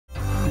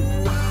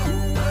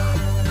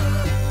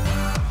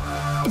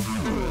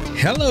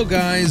Hello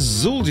guys,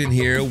 Zueljin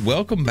here.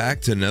 Welcome back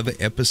to another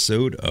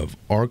episode of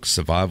Ark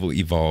Survival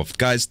Evolved.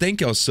 Guys,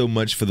 thank y'all so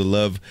much for the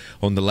love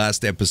on the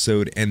last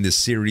episode and this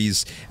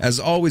series. As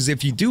always,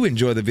 if you do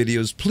enjoy the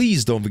videos,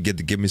 please don't forget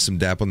to give me some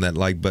dap on that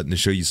like button to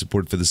show you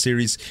support for the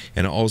series.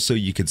 And also,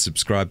 you can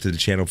subscribe to the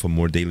channel for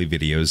more daily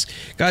videos.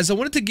 Guys, I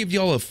wanted to give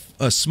y'all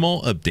a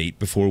small update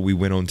before we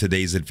went on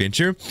today's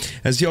adventure.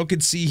 As y'all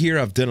can see here,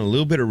 I've done a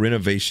little bit of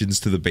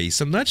renovations to the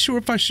base. I'm not sure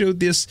if I showed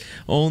this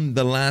on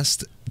the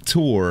last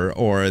tour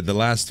or the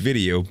last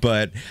video,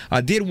 but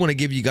I did want to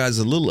give you guys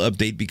a little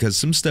update because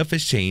some stuff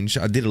has changed.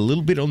 I did a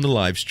little bit on the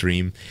live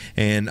stream,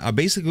 and I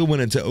basically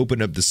wanted to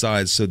open up the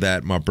sides so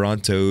that my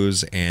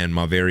Brontos and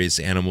my various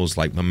animals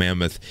like my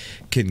mammoth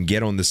can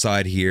get on the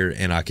side here,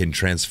 and I can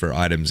transfer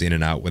items in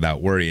and out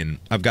without worrying.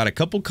 I've got a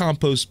couple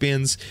compost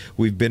bins.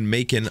 We've been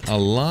making a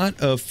lot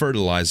of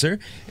fertilizer,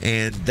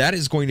 and that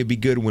is going to be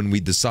good when we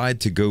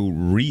decide to go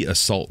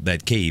re-assault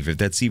that cave, if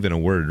that's even a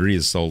word,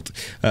 re-assault.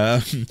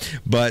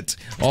 But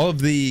all of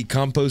the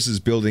compost is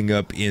building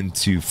up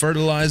into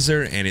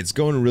fertilizer, and it's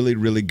going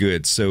really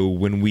good. So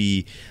when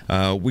we're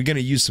going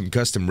to use some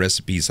custom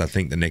recipes, I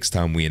think, the next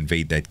time we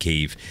invade that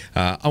cave.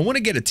 I want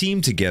to get a team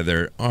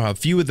together. A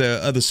few of the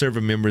other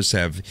server members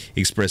have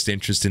expressed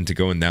interest into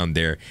going down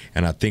there,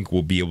 and I think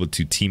we'll be able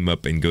to team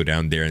up and go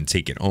down there and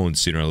take it on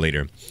sooner or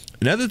later.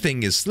 Another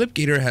thing is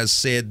Slipgator has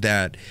said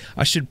that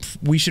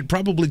we should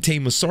probably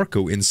tame a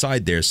Sarco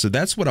inside there, so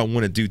that's what I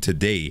want to do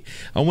today.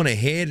 I want to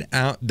head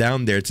out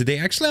down there today.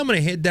 Actually, I'm going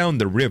to head down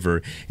the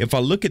river. If I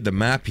look at the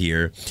map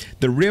here,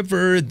 the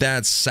river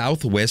that's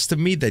southwest of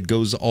me that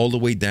goes all the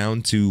way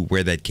down to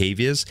where that cave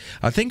is,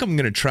 I think I'm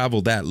going to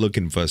travel that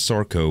looking for a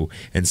Sarco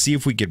and see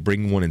if we could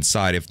bring one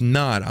inside. If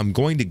not, I'm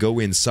going to go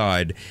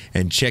inside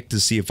and check to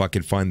see if I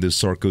can find those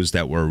Sarcos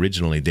that were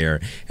originally there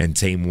and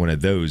tame one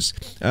of those.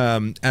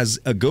 As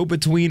a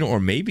go-between, or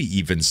maybe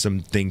even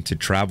something to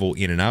travel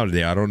in and out of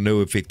there. I don't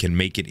know if it can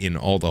make it in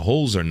all the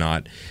holes or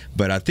not,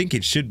 but I think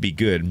it should be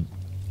good.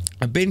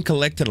 I've been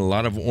collecting a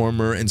lot of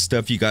armor and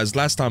stuff, you guys.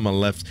 Last time I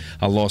left,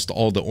 I lost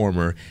all the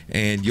armor,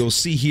 and you'll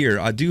see here,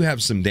 I do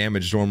have some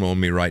damaged armor on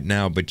me right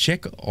now, but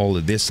check all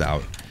of this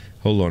out.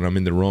 Hold on, I'm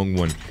in the wrong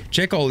one.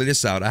 Check all of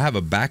this out. I have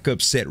a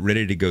backup set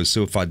ready to go,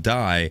 so if I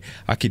die,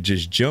 I could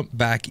just jump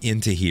back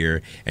into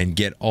here and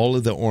get all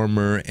of the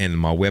armor and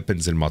my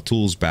weapons and my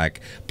tools back.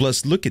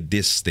 Plus, look at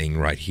this thing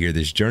right here,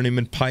 this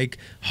journeyman pike.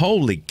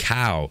 Holy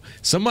cow.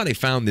 Somebody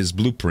found this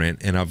blueprint,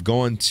 and I've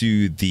gone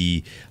to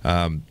the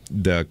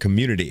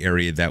community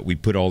area that we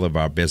put all of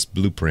our best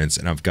blueprints,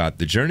 and I've got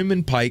the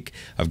journeyman pike,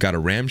 I've got a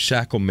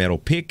ramshackle metal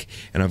pick,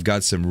 and I've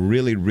got some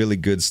really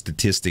good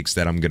statistics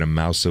that I'm going to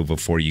mouse over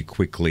for you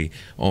quickly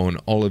on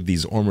all of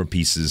these armor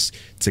pieces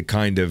to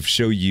kind of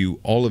show you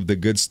all of the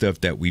good stuff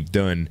that we've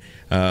done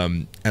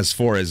as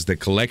far as the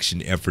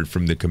collection effort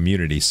from the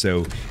community.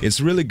 So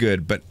it's really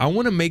good, but I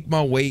want to make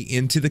my way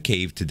into the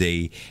cave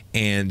today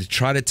and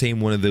try to tame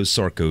one of those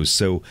Sarcos.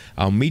 So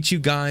I'll meet you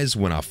guys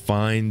when I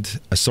find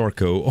a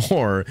Sarco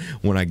or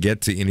when I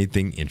get to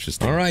anything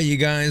interesting. All right, you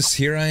guys,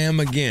 here I am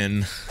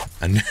again.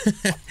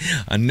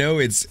 I know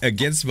it's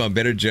against my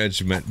better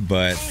judgment,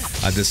 but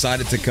I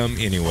decided to come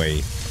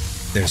anyway.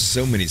 There's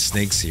so many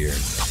snakes here.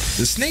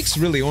 The snakes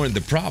really aren't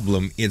the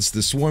problem, it's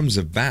the swarms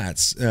of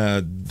bats.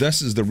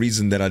 This is the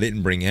reason that I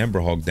didn't bring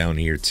Amberhawk down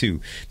here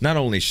too. Not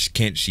only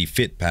can't she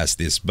fit past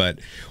this, but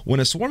when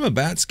a swarm of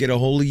bats get a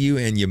hold of you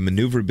and your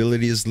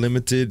maneuverability is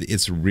limited,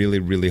 it's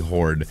really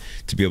hard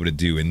to be able to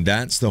do. And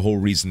that's the whole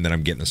reason that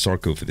I'm getting a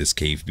Sarco for this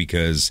cave,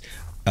 because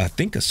I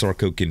think a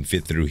Sarco can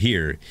fit through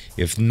here.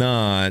 If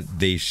not,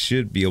 they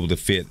should be able to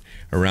fit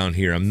around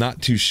here. I'm not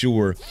too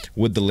sure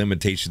what the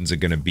limitations are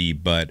going to be,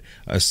 but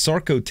a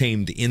Sarco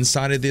tamed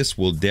inside of this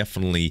will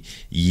definitely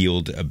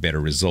yield a better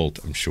result,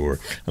 I'm sure.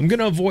 I'm going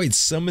to avoid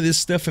some of this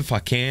stuff if I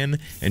can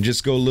and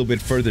just go a little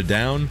bit further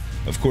down.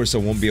 Of course, I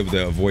won't be able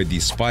to avoid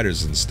these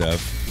spiders and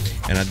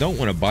stuff, and I don't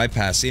want to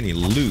bypass any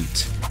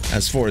loot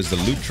as far as the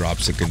loot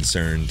drops are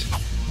concerned.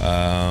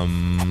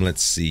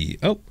 Let's see.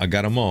 Oh, I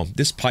got them all.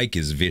 This pike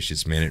is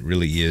vicious, man. It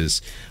really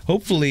is.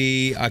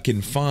 Hopefully, I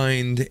can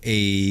find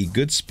a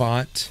good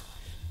spot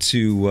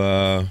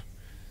to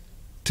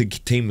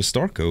tame the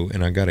Sarco,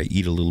 and I gotta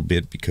eat a little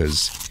bit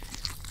because,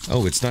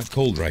 oh, it's not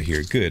cold right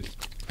here. Good.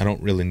 I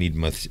don't really need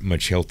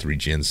much health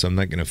regen, so I'm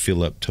not gonna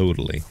fill up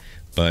totally.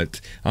 But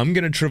I'm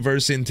gonna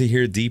traverse into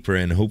here deeper,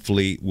 and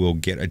hopefully we'll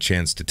get a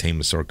chance to tame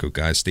a Sarco,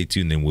 guys. Stay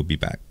tuned, and we'll be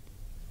back.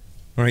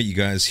 Alright, you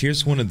guys,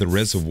 here's one of the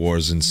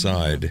reservoirs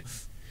inside.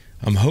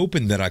 I'm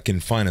hoping that I can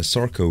find a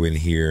Sarco in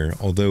here,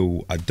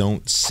 although I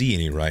don't see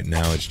any right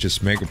now. It's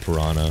just Mega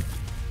Piranha.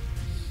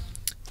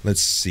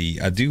 Let's see.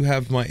 I do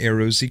have my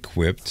arrows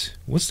equipped.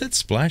 What's that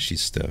splashy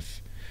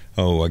stuff?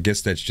 Oh, I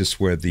guess that's just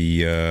where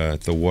the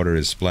water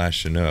is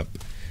splashing up.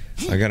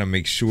 I gotta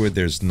make sure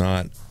there's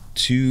not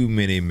too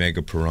many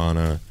Mega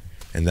Piranha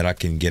and that I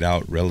can get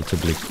out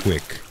relatively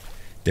quick.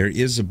 There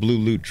is a blue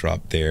loot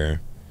drop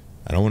there.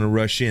 I don't want to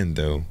rush in,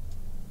 though.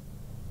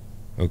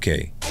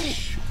 Okay.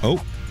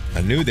 Oh,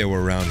 I knew they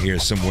were around here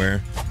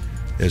somewhere.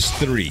 There's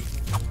 3.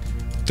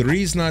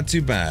 3's not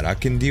too bad. I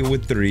can deal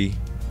with 3.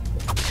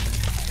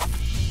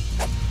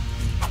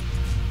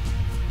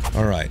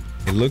 Alright,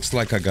 it looks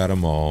like I got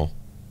them all.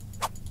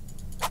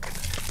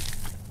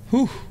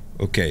 Whew,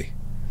 okay.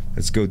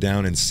 Let's go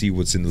down and see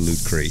what's in the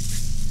loot crate.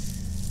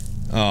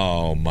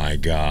 Oh my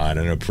god,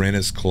 an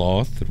apprentice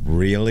cloth?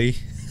 Really?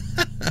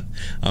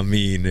 I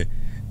mean,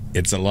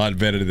 it's a lot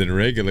better than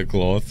regular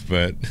cloth,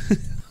 but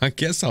I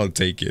guess I'll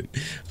take it.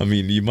 I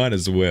mean, you might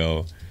as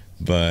well.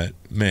 But,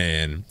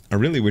 man, I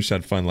really wish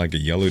I'd find like a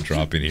yellow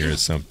drop in here or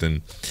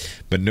something.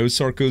 But no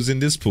Sarcos in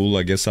this pool.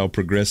 I guess I'll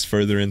progress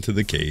further into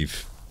the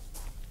cave.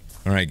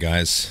 Alright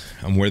guys,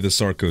 I'm where the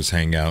Sarcos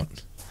hang out.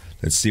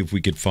 Let's see if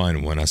we could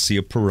find one. I see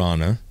a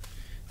piranha.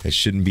 That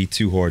shouldn't be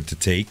too hard to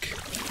take.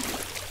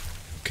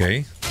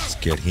 Okay, let's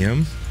get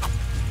him.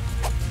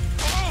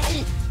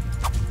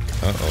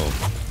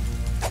 Uh-oh.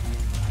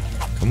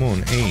 Come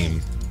on,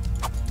 aim.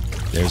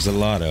 There's a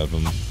lot of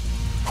them.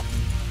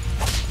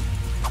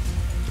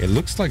 It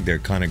looks like they're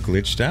kind of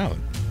glitched out,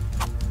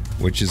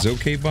 which is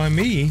okay by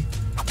me.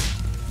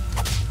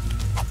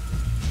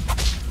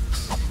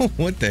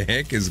 What the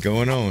heck is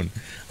going on?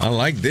 I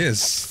like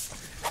this.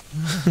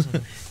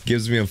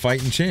 Gives me a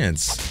fighting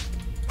chance.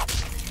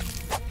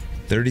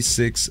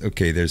 36.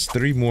 Okay, there's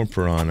 3 more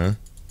piranha.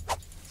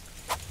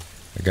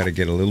 I gotta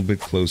get a little bit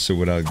closer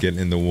without getting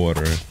in the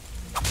water.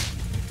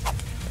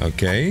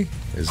 Okay,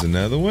 there's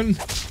another one.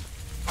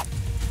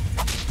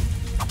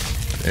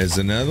 There's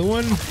another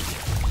one.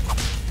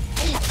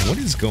 What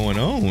is going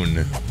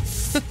on?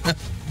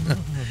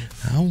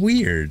 How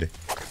weird.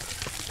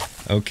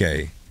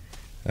 Okay,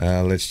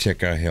 let's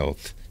check our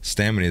health.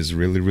 Stamina is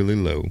really, really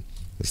low.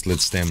 Let's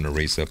let stamina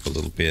raise up a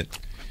little bit.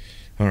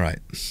 Alright.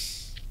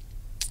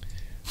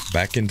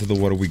 Back into the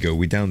water we go.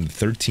 We down to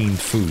 13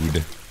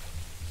 food.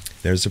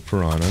 There's a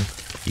piranha.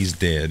 He's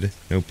dead.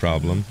 No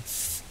problem.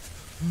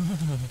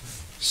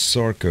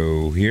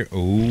 Sarco here.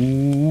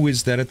 Oh,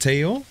 is that a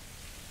tail?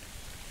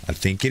 I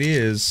think it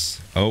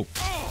is. Oh.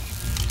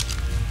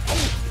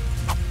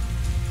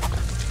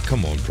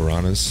 Come on,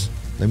 piranhas.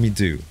 Let me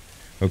do.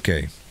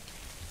 Okay.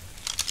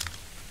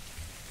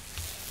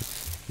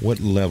 What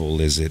level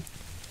is it?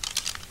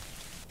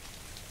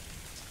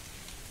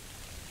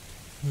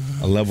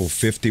 A level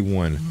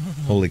 51.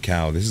 Holy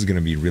cow, this is going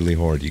to be really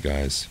hard, you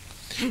guys.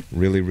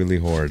 Really, really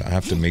hard. I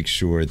have to make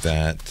sure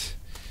that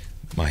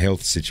my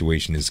health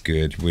situation is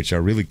good, which I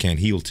really can't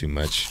heal too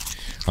much.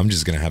 I'm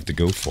just going to have to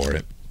go for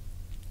it.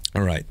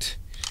 Alright,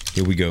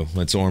 here we go.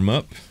 Let's arm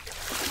up.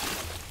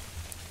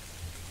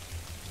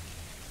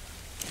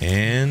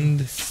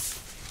 And...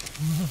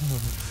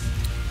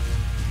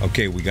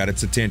 okay, we got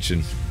its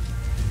attention.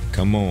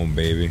 Come on,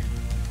 baby.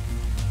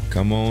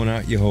 Come on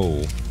out your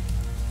hole.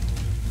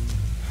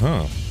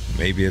 Huh,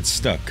 maybe it's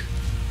stuck.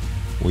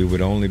 We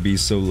would only be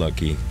so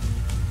lucky.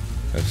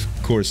 Of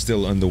course,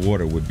 still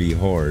underwater would be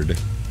hard.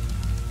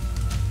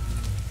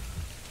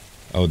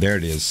 Oh, there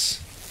it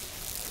is.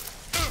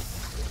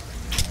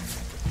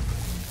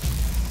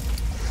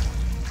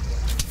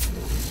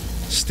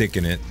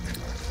 Sticking it.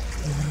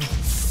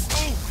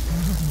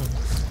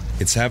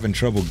 It's having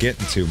trouble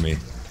getting to me.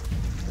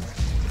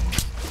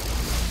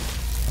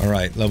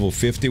 Alright, level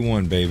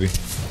 51, baby.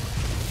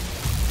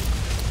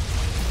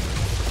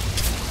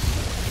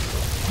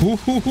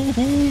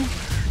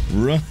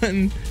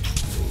 Run.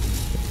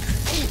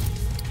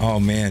 Oh,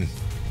 man.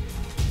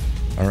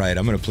 Alright,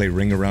 I'm gonna play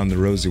Ring Around the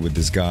Rosie with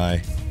this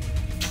guy.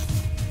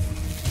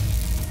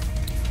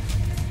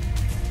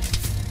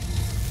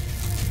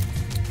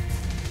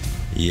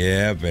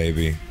 Yeah,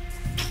 baby.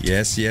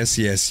 Yes, yes,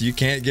 yes. You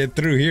can't get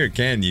through here,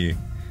 can you?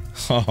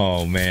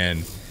 Oh,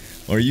 man.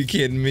 Are you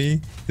kidding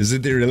me? Is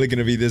it really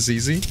gonna be this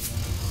easy?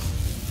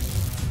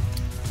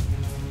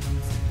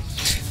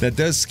 That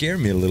does scare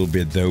me a little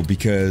bit, though,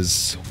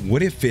 because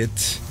what if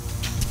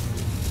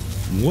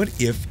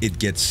it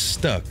gets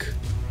stuck?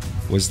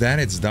 Was that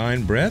its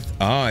dying breath?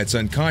 Ah, it's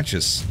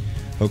unconscious.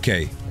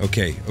 Okay,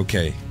 okay,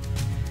 okay.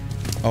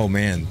 Oh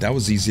man, that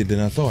was easier than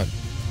I thought.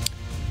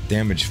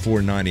 Damage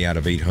 490 out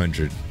of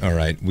 800.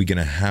 Alright, we're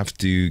gonna have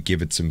to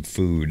give it some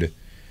food.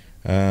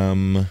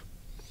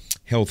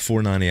 Health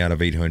 490 out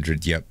of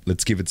 800. Yep,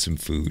 let's give it some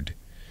food.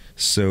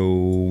 So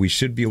we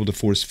should be able to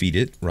force feed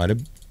it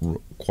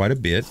quite a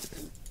bit.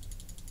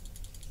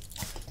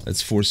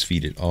 Let's force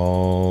feed it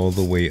all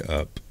the way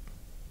up.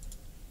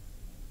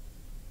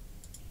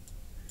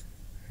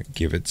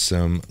 Give it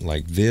some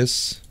like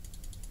this.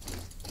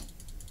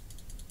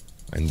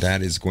 And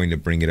that is going to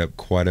bring it up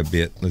quite a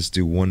bit. Let's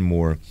do one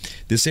more.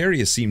 This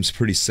area seems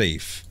pretty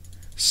safe.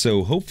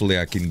 So hopefully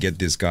I can get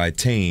this guy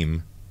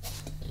tame.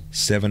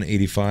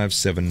 785,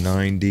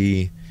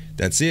 790.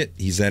 That's it.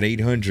 He's at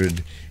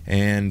 800.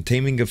 And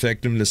taming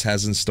effectiveness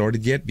hasn't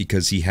started yet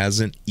because he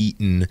hasn't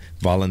eaten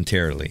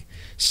voluntarily.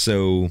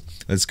 So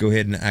let's go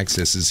ahead and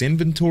access his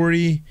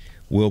inventory.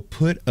 We'll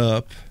put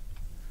up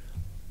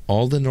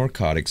all the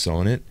narcotics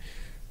on it.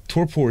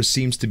 Torpor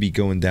seems to be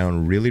going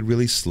down really,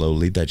 really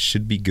slowly. That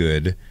should be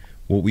good.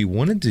 What we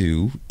want to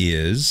do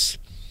is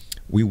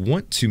we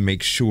want to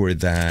make sure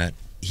that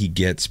he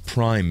gets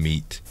prime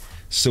meat.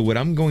 So what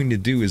I'm going to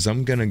do is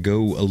I'm going to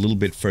go a little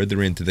bit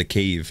further into the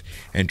cave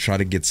and try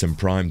to get some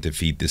prime to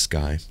feed this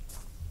guy.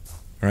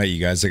 All right,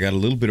 you guys, I got a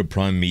little bit of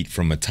prime meat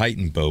from a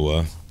Titan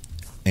boa,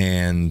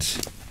 and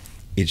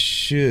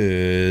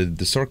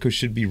the Sarco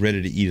should be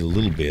ready to eat a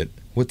little bit.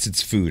 What's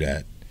its food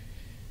at?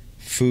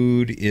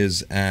 Food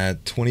is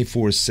at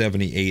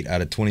 2478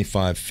 out of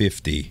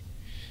 2550,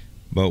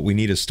 but we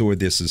need to store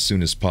this as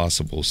soon as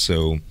possible,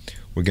 so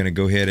we're going to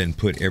go ahead and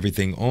put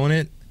everything on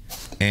it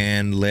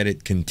and let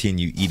it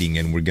continue eating,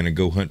 and we're going to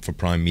go hunt for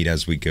prime meat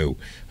as we go.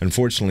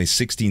 Unfortunately,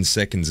 16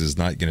 seconds is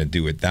not going to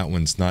do it. That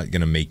one's not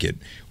going to make it.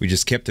 We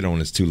just kept it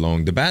on as too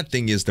long. The bad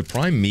thing is the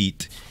prime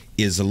meat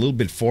is a little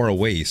bit far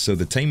away, so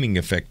the taming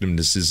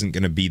effectiveness isn't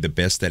going to be the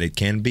best that it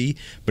can be,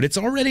 but it's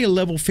already a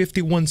level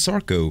 51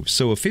 Sarco,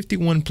 so a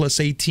 51 plus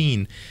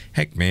 18,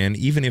 heck man,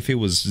 even if it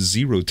was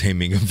 0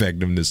 taming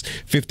effectiveness,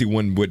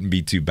 51 wouldn't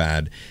be too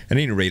bad. At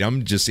any rate,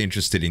 I'm just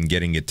interested in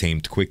getting it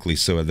tamed quickly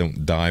so I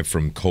don't die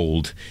from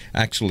cold.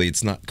 Actually,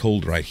 it's not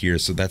cold right here,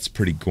 so that's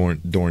pretty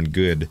darn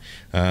good.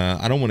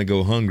 I don't want to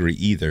go hungry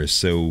either,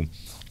 so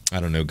I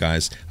don't know,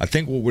 guys. I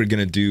think what we're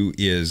going to do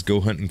is go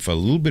hunting for a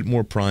little bit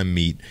more prime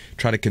meat,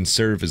 try to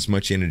conserve as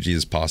much energy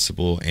as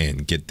possible,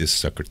 and get this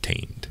sucker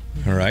tamed.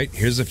 All right,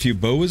 here's a few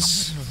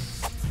boas.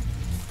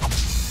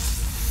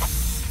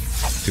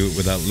 Do it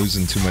without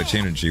losing too much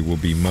energy. We'll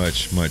be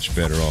much, much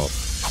better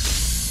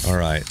off. All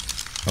right.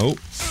 Oh,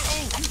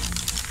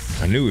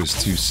 I knew it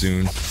was too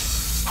soon.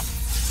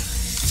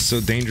 It's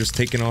so dangerous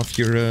taking off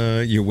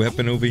your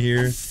weapon over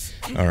here.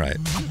 All right.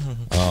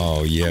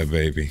 Oh, yeah,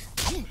 baby.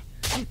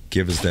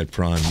 Give us that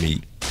prime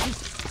meat.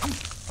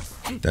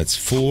 That's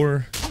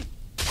 4,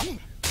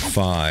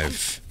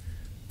 5.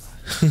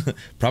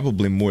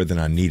 Probably more than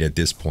I need at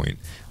this point.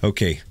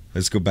 Okay,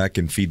 let's go back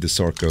and feed the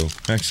Sarco.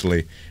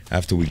 Actually,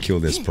 after we kill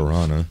this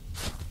piranha.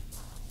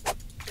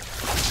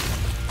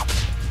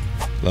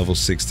 Level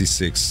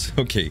 66.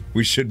 Okay,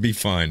 we should be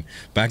fine.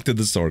 Back to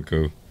the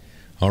Sarco.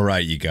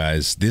 Alright, you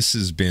guys, this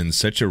has been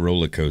such a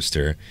roller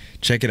coaster.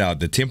 Check it out.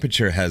 The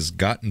temperature has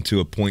gotten to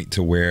a point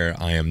to where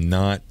I am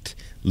not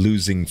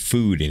losing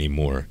food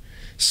anymore.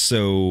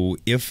 So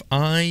if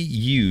I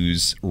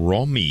use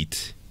raw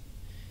meat,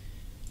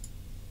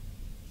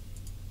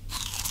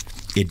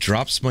 it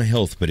drops my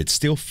health, but it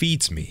still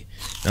feeds me.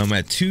 Now I'm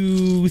at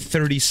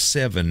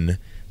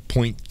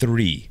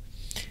 237.3,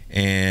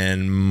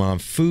 and my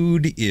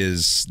food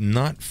is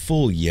not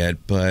full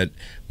yet, but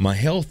my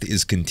health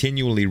is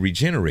continually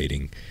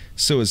regenerating.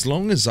 So as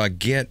long as I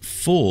get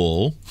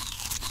full,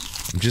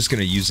 I'm just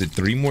going to use it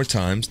 3 more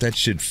times. That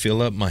should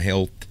fill up my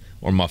health,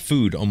 or my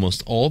food,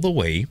 almost all the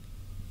way.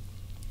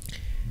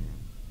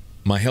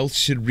 My health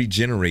should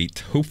regenerate,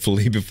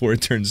 hopefully, before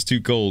it turns too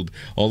cold,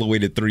 all the way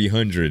to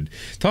 300.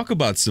 Talk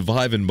about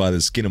surviving by the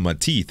skin of my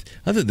teeth.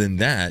 Other than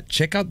that,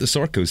 check out the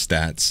Sarco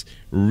stats.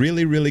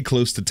 Really, really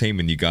close to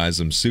taming, you guys.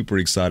 I'm super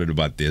excited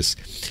about this.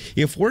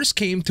 If worse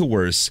came to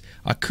worse,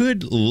 I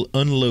could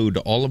unload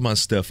all of my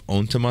stuff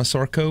onto my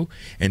Sarco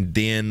and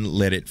then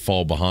let it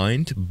fall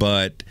behind,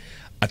 but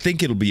I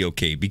think it'll be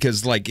okay,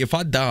 because like if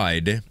I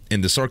died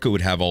and the Sarco would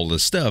have all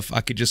this stuff,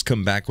 I could just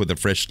come back with a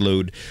fresh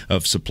load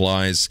of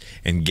supplies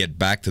and get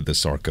back to the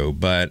Sarco.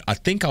 But I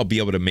think I'll be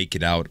able to make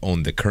it out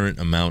on the current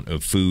amount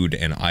of food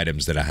and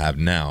items that I have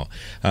now.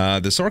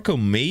 The Sarco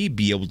may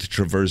be able to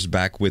traverse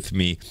back with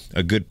me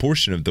a good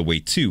portion of the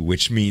way too,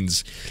 which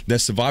means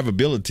that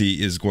survivability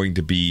is going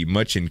to be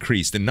much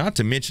increased. And not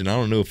to mention, I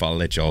don't know if I'll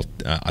let y'all,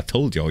 I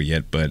told y'all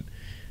yet, but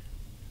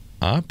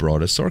I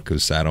brought a Sarco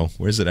saddle.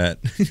 Where's it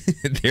at?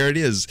 There it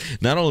is.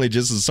 Not only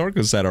just a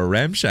Sarco saddle, a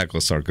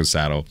ramshackle Sarco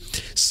saddle.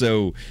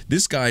 So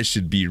this guy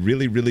should be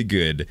really, really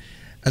good.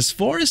 As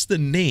far as the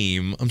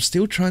name, I'm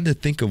still trying to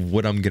think of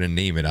what I'm going to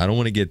name it. I don't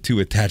want to get too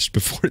attached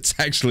before it's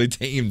actually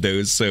tamed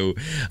though. So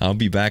I'll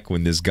be back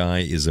when this guy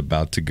is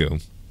about to go.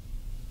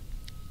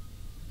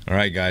 All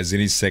right, guys,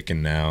 any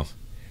second now.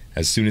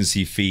 As soon as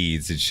he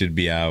feeds, it should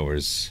be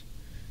ours.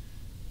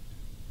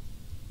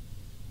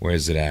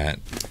 Where's it at?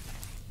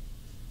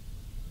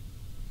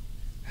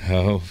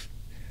 Oh,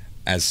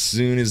 as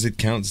soon as it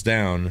counts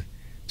down,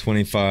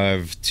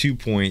 25,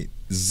 2.0,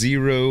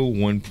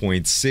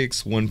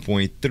 1.6,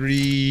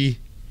 1.3.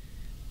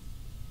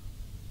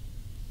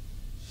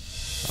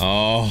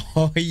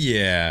 Oh,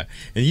 yeah.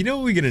 And you know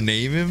what we're going to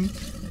name him?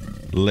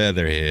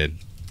 Leatherhead.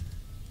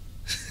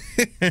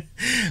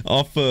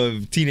 Off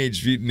of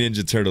Teenage Mutant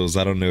Ninja Turtles.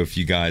 I don't know if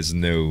you guys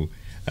know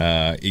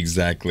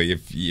exactly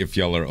if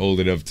y'all are old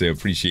enough to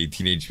appreciate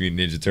Teenage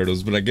Mutant Ninja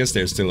Turtles, but I guess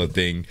they're still a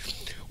thing.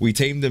 We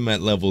tamed him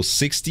at level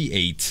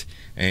 68,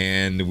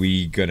 and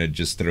we gonna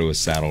just throw a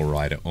saddle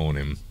right on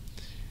him.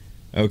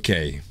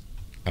 Okay.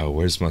 Oh,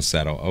 where's my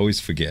saddle? I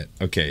always forget.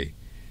 Okay.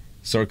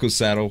 Sarco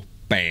saddle.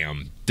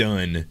 Bam.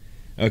 Done.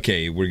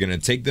 Okay, we're gonna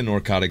take the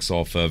narcotics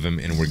off of him,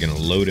 and we're gonna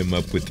load him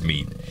up with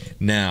meat.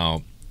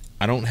 Now,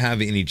 I don't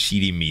have any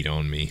cheaty meat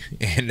on me,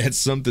 and that's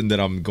something that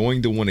I'm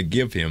going to want to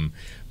give him,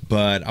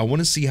 but I want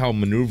to see how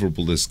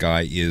maneuverable this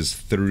guy is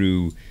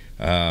through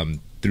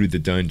the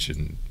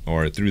dungeon,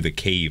 or through the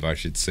cave, I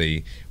should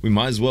say. We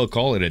might as well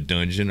call it a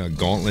dungeon, a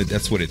gauntlet.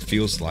 That's what it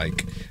feels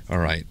like. All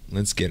right,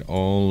 let's get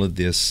all of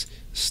this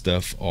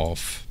stuff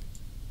off,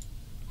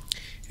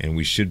 and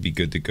we should be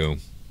good to go.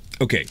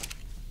 Okay,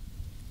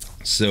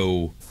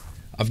 So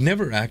I've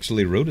never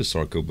actually rode a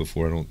Sarco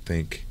before, I don't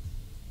think.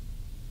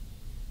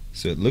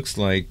 So it looks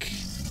like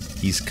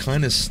he's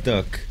kind of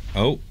stuck.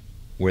 Oh,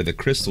 where the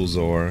crystals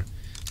are.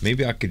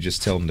 Maybe I could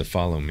just tell him to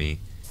follow me.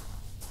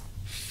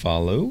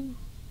 Follow?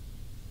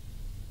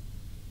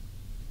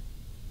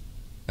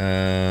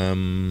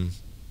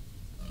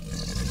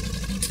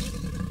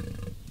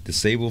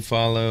 Disable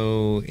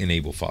follow,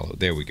 enable follow.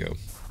 There we go.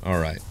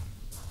 Alright.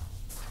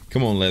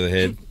 Come on,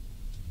 Leatherhead.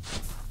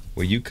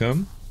 Will you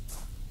come?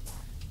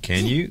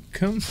 Can you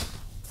come?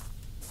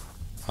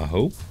 I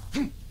hope.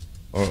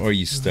 Or are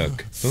you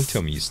stuck? Don't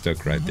tell me you're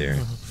stuck right there.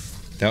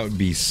 That would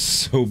be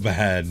so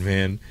bad,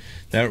 man.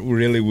 That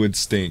really would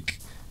stink.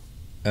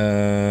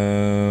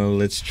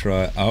 Let's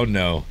try. Oh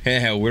no.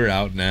 Yeah, we're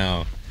out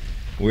now.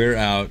 We're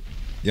out.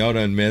 Y'all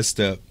done messed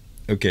up.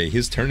 Okay,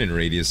 his turning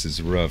radius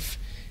is rough.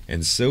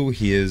 And so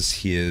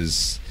is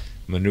his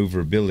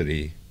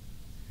maneuverability.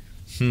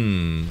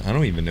 I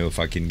don't even know if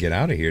I can get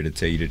out of here, to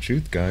tell you the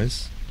truth,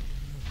 guys.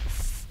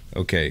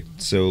 Okay,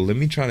 so let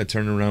me try to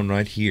turn around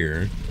right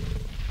here.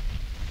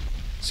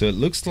 So it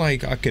looks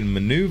like I can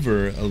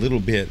maneuver a little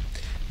bit.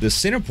 The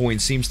center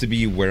point seems to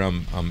be where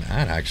I'm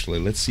at, actually.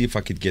 Let's see if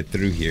I could get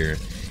through here.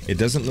 It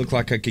doesn't look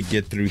like I could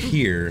get through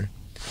here.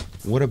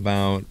 What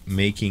about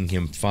making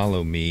him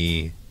follow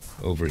me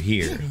over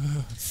here?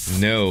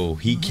 No,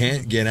 he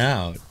can't get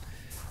out.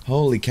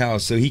 Holy cow,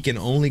 so he can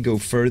only go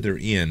further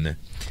in.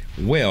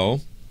 Well,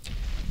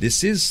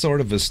 this is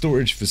sort of a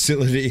storage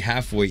facility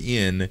halfway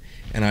in,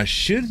 and I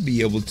should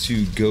be able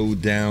to go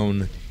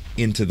down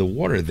into the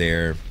water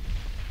there.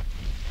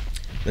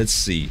 Let's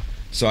see.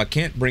 So I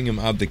can't bring him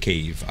out of the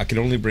cave. I can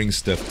only bring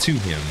stuff to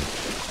him.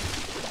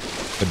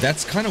 But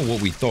that's kind of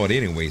what we thought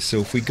anyway.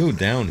 So if we go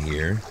down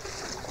here...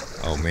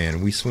 Oh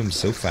man, we swim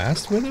so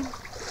fast with him?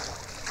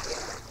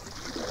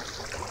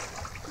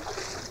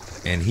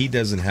 And he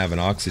doesn't have an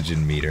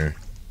oxygen meter.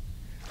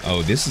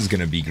 Oh, this is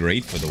going to be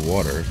great for the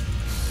water.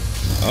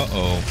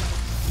 Uh-oh.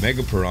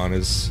 Mega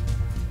piranhas.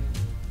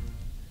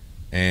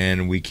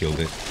 And we killed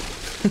it.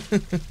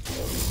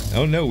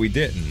 Oh no, we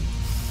didn't.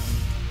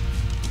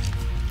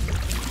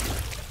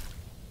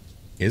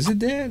 Is it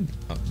dead?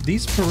 Oh,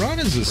 these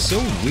piranhas are so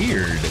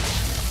weird.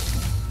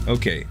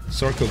 Okay,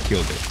 Sarco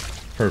killed it.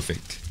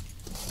 Perfect.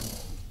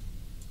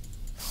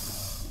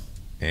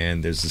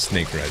 And there's a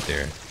snake right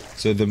there.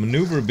 So the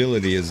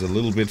maneuverability is a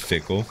little bit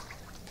fickle.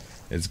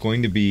 It's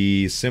going to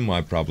be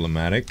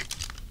semi-problematic.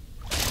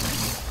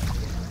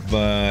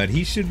 But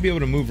he should be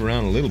able to move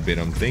around a little bit,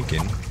 I'm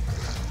thinking.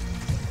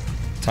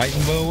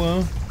 Titan boa?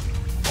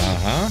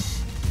 Uh-huh.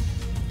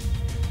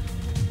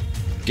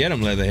 Get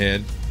him,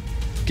 Leatherhead.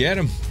 Get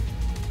him.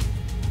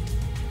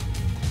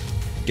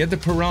 Get the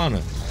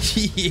piranha.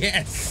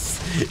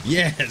 Yes!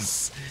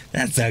 Yes!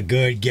 That's a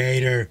good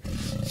gator.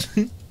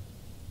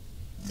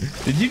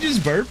 Did you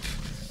just burp?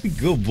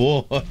 Good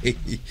boy.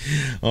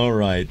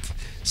 Alright.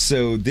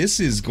 So this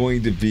is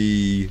going to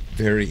be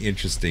very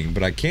interesting.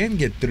 But I can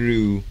get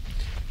through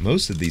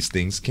most of these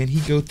things. Can he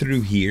go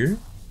through here?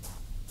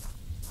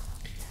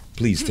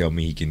 Please tell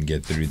me he can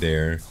get through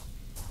there.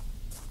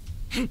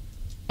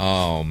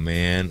 Oh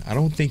man, I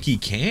don't think he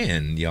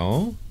can,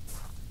 y'all.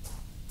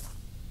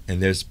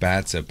 And there's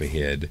bats up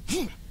ahead.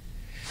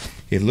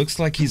 It looks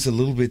like he's a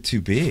little bit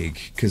too big,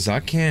 because I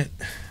can't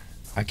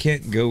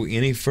go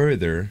any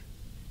further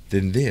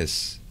than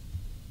this.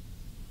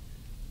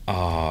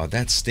 Ah,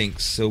 that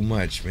stinks so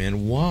much,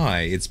 man.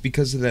 Why? It's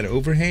because of that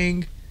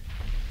overhang?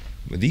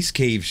 These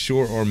caves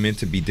sure are meant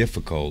to be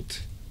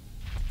difficult.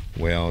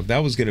 Well, that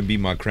was going to be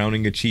my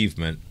crowning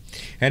achievement.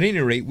 At any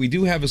rate, we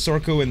do have a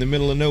Sarco in the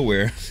middle of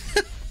nowhere.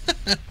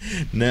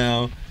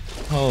 Now,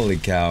 holy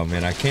cow,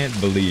 man, I can't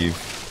believe.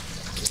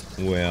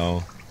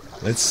 Well,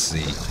 let's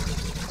see.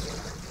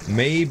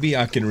 Maybe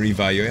I can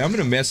revalue. I'm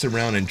going to mess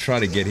around and try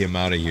to get him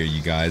out of here,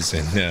 you guys,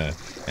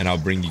 and I'll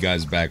bring you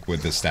guys back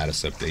with the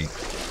status update.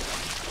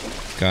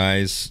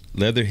 Guys,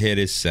 Leatherhead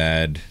is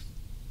sad.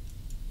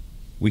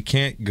 We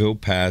can't go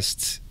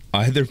past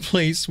either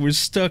place. We're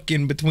stuck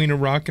in between a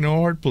rock and a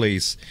hard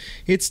place.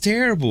 It's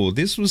terrible.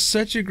 This was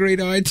such a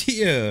great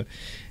idea,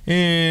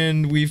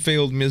 and we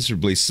failed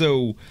miserably.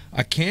 So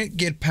I can't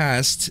get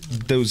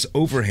past those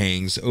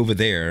overhangs over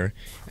there,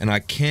 and I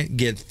can't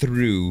get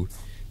through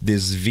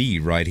this V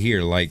right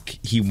here. Like,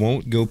 he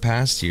won't go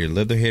past here.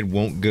 Leatherhead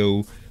won't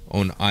go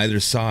on either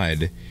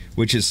side,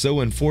 which is so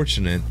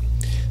unfortunate.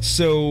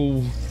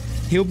 So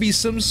he'll be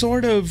some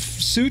sort of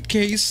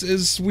suitcase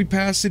as we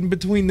pass in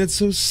between. That's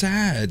so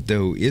sad,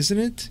 though, isn't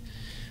it?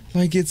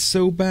 Like, it's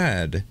so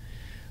bad.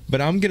 But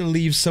I'm going to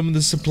leave some of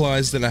the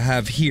supplies that I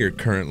have here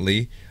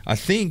currently. I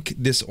think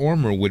this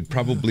armor would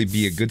probably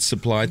be a good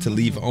supply to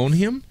leave on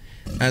him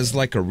as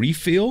like a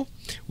refill.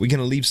 We're going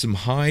to leave some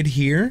hide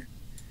here.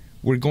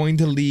 We're going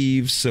to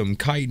leave some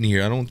chitin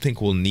here. I don't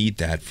think we'll need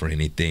that for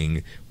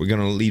anything. We're going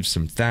to leave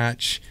some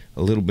thatch,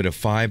 a little bit of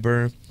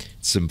fiber,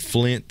 some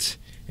flint,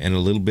 and a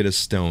little bit of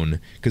stone,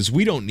 because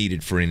we don't need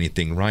it for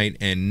anything, right?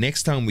 And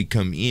next time we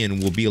come in,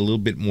 we'll be a little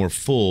bit more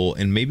full,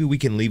 and maybe we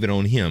can leave it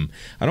on him.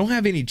 I don't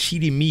have any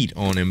cheaty meat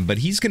on him, but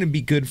he's going to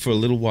be good for a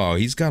little while.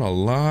 He's got a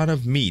lot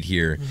of meat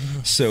here,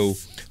 so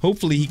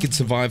hopefully he can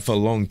survive for a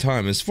long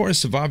time. As far as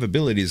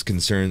survivability is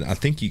concerned, I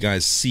think you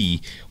guys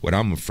see what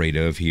I'm afraid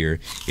of here.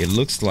 It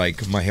looks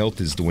like my health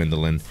is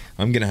dwindling.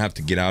 I'm going to have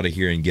to get out of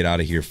here and get out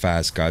of here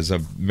fast, guys.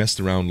 I've messed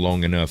around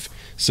long enough.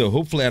 So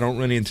hopefully I don't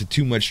run into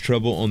too much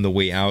trouble on the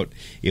way out.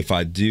 If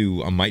I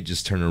do, I might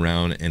just turn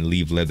around and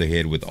leave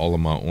Leatherhead with all of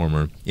my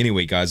armor.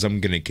 Anyway, guys, I'm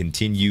going to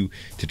continue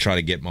to try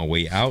to get my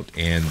way out,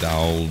 and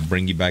I'll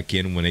bring you back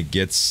in when it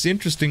gets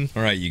interesting.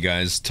 All right, you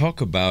guys, talk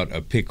about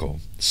a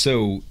pickle.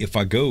 So if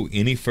I go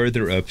any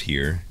further up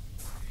here,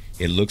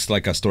 it looks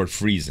like I start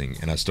freezing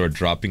and I start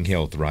dropping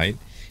health, right?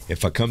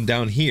 If I come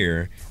down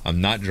here,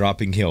 I'm not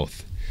dropping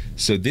health.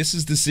 So this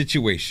is the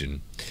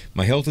situation.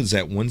 My health is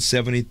at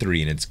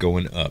 173 and it's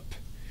going up.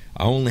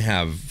 I only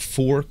have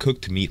 4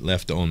 cooked meat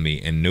left on me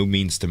and no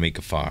means to make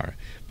a fire.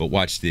 But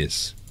watch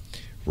this.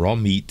 Raw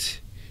meat,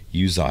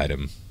 use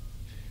item.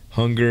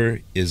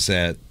 Hunger is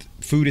at,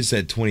 food is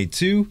at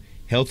 22,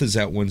 health is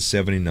at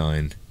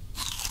 179.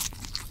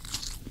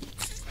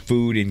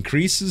 Food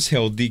increases,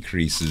 health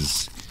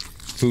decreases.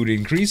 Food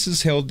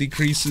increases, health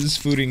decreases.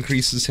 Food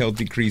increases, health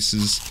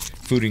decreases.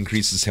 Food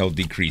increases, health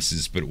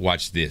decreases. But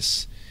watch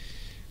this.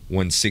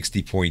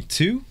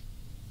 160.2.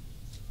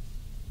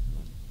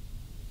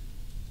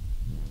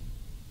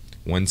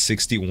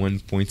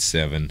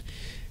 161.7.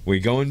 We're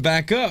going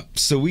back up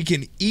so we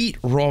can eat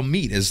raw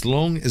meat as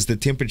long as the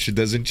temperature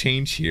doesn't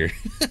change here.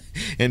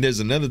 And there's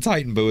another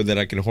Titan bow that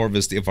I can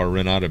harvest if I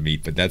run out of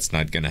meat, but that's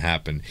not going to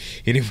happen.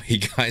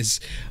 Anyway, guys,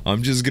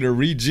 I'm just going to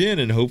regen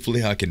and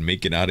hopefully I can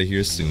make it out of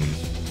here soon.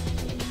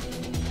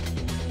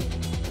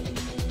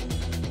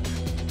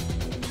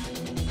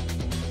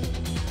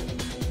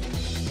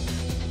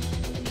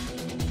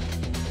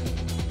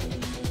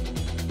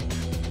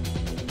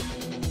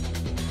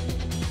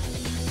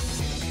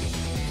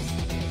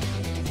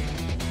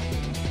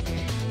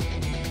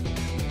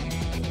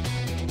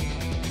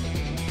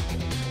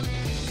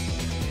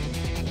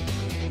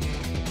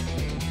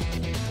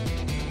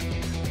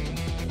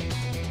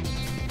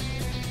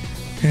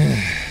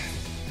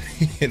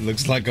 It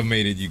looks like I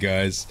made it, you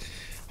guys.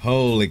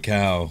 Holy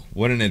cow,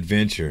 what an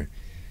adventure.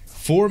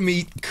 4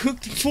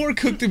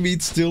 cooked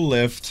meat still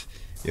left.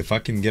 If I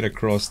can get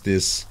across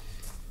this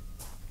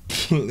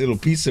little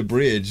piece of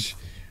bridge,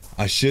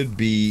 I should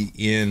be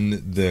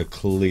in the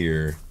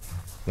clear.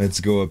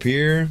 Let's go up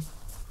here,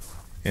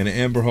 and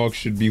an Amberhawk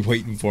should be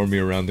waiting for me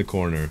around the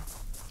corner.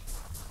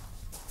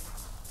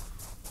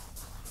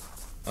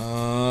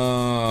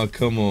 Oh,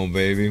 come on,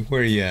 baby.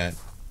 Where you at?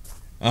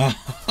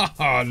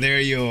 Oh, there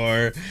you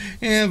are.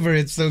 Amber,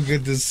 it's so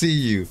good to see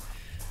you.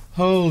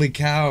 Holy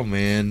cow,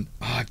 man.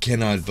 Oh, I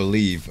cannot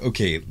believe.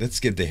 Okay,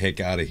 let's get the heck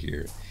out of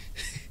here.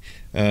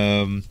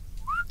 Come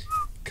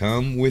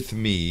with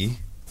me.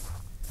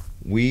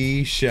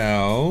 We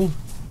shall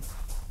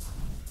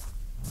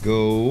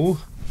go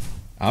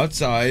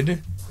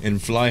outside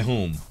and fly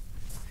home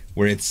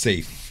where it's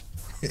safe.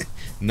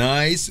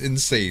 Nice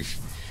and safe.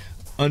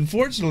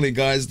 Unfortunately,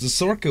 guys, the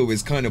Sarco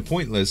is kind of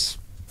pointless.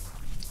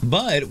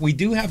 But we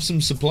do have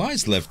some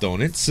supplies left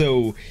on it,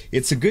 so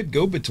it's a good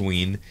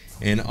go-between,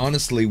 and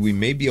honestly, we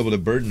may be able to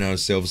burden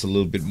ourselves a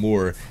little bit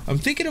more. I'm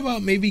thinking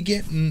about maybe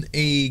getting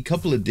a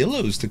couple of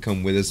dillos to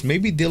come with us.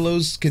 Maybe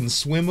dillos can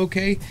swim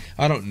okay?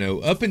 I don't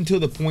know. Up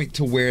until the point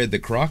to where the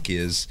croc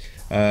is,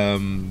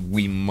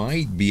 we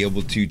might be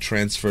able to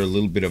transfer a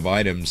little bit of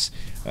items,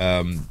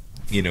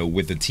 you know,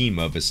 with the team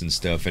of us and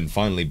stuff, and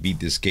finally beat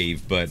this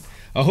cave. But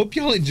I hope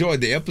y'all enjoyed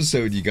the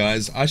episode, you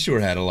guys. I sure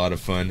had a lot of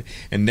fun.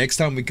 And next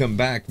time we come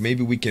back,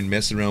 maybe we can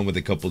mess around with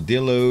a couple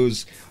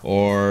dillos,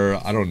 or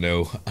I don't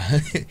know.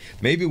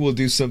 Maybe we'll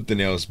do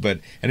something else. But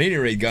at any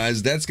rate,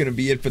 guys, that's going to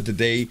be it for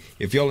today.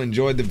 If y'all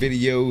enjoyed the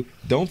video,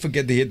 don't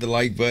forget to hit the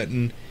like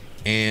button.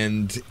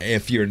 And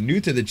if you're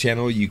new to the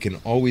channel, you can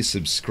always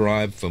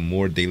subscribe for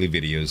more daily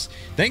videos.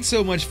 Thanks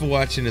so much for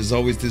watching. As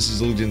always, this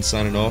is Zueljin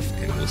signing off,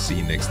 and we'll see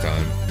you next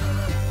time.